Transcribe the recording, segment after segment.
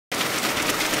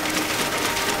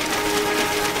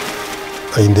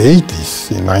In the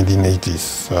 80s, in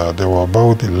 1980s, there were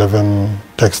about 11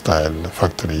 textile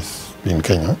factories in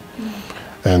Kenya.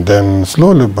 And then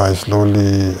slowly by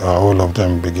slowly, all of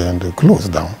them began to close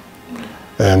down.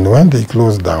 And when they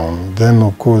closed down, then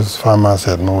of course farmers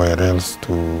had nowhere else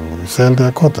to sell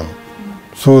their cotton.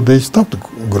 So they stopped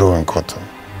growing cotton.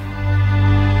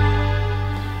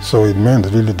 So it meant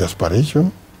really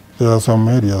desperation. There are some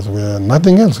areas where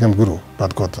nothing else can grow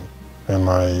but cotton. And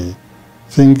I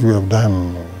think we have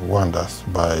done wonders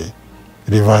by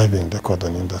reviving the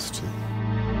cotton industry.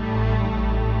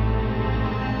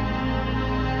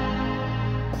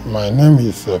 My name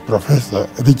is Professor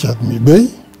Richard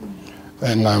Mibei,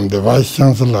 and I'm the Vice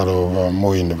Chancellor of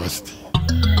Moi University.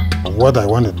 What I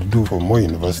wanted to do for Moi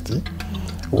University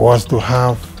was to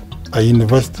have a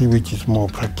university which is more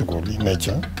practical in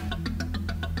nature.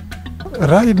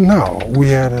 Right now,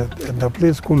 we are at a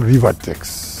place called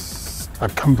Rivertex, a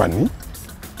company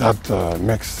that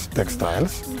makes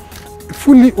textiles,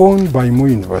 fully owned by Moi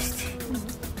University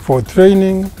for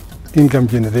training, income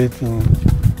generating,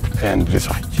 and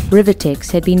research.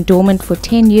 Rivertex had been dormant for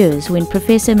 10 years when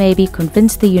Professor Mibei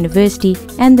convinced the university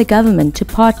and the government to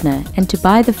partner and to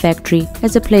buy the factory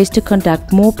as a place to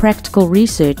conduct more practical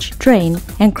research, train,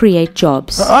 and create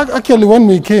jobs. Actually, when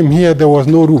we came here, there was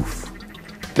no roof.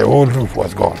 The whole roof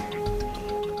was gone.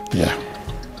 Yeah.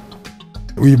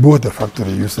 We bought the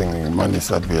factory using money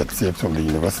that we had saved from the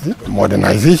university.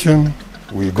 Modernization,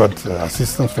 we got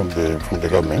assistance from the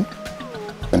government.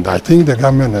 And I think the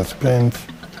government has spent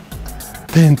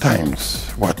 10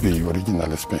 times what we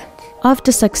originally spent.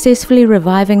 After successfully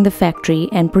reviving the factory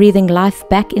and breathing life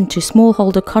back into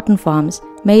smallholder cotton farms,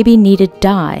 Mibei needed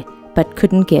dye, but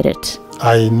couldn't get it.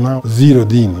 I now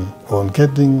zeroed in on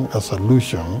getting a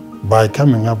solution by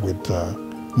coming up with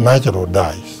natural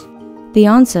dyes. The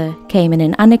answer came in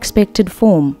an unexpected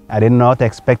form. I did not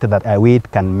expect that a weed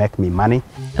can make me money.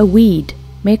 A weed,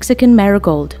 Mexican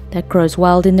marigold, that grows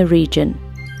wild in the region.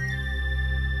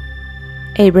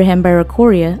 Abraham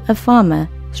Barracoria, a farmer,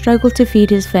 struggled to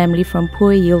feed his family from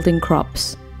poor-yielding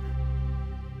crops.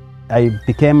 I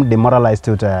became demoralized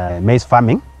to maize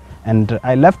farming, and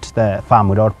I left the farm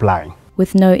without plowing.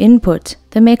 With no input,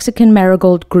 the Mexican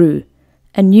marigold grew,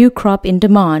 a new crop in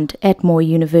demand at Moi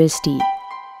University.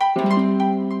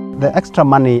 The extra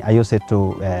money, I use it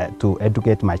to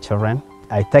educate my children.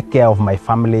 I take care of my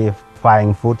family,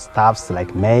 buying foodstuffs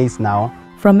like maize now.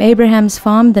 From Abraham's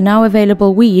farm, the now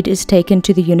available weed is taken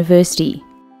to the university.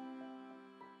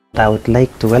 I would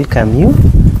like to welcome you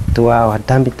to our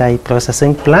Tambi dye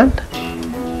processing plant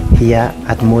here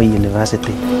at Moi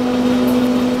University.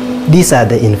 These are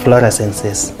the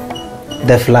inflorescences,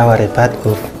 the flowery part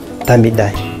of Tambi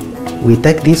dye. We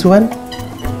take this one,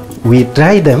 we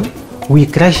dry them, we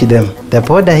crush them. The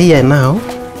border here now,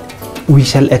 we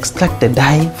shall extract the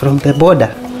dye from the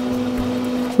border.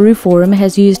 RUForum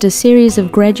has used a series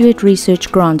of graduate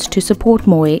research grants to support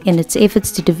Moi in its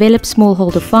efforts to develop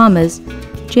smallholder farmers,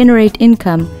 generate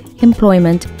income,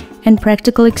 employment, and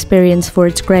practical experience for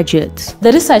its graduates.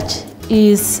 The research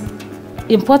is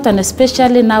important,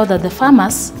 especially now that the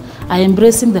farmers are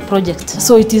embracing the project.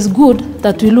 So it is good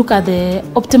that we look at the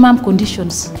optimum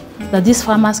conditions that these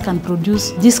farmers can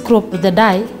produce this crop with the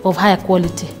dye of higher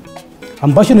quality.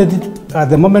 I'm passionate at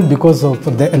the moment because of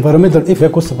the environmental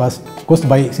effect caused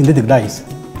by synthetic dyes.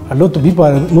 A lot of people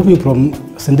are moving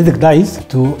from synthetic dyes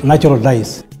to natural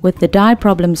dyes. With the dye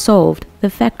problem solved, the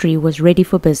factory was ready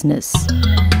for business.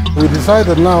 We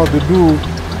decided now to do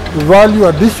value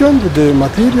addition to the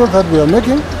material that we are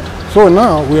making. So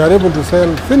now we are able to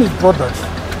sell finished products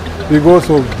because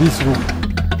of this room.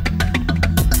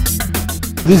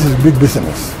 This is big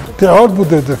business. The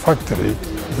output of the factory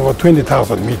is about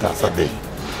 20,000 meters a day.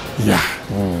 Yeah.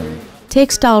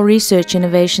 Textile research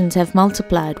innovations have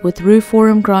multiplied with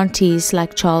RUForum grantees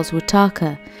like Charles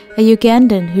Wutaka, a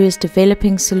Ugandan who is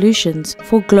developing solutions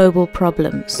for global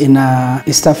problems. In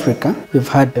East Africa, we've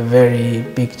had a very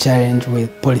big challenge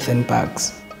with polythene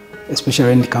bags, especially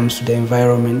when it comes to the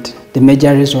environment. The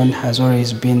major reason has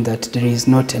always been that there is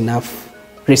not enough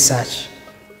research.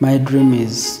 My dream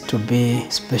is to be a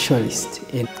specialist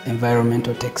in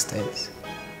environmental textiles.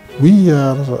 We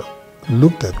are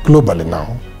looked at globally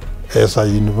now as a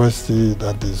university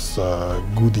that is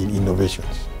good in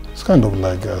innovations. It's kind of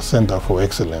like a center for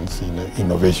excellence in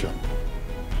innovation.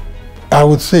 I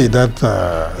would say that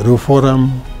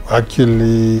RUForum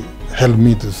actually helped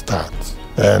me to start,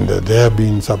 and they have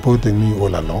been supporting me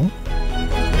all along.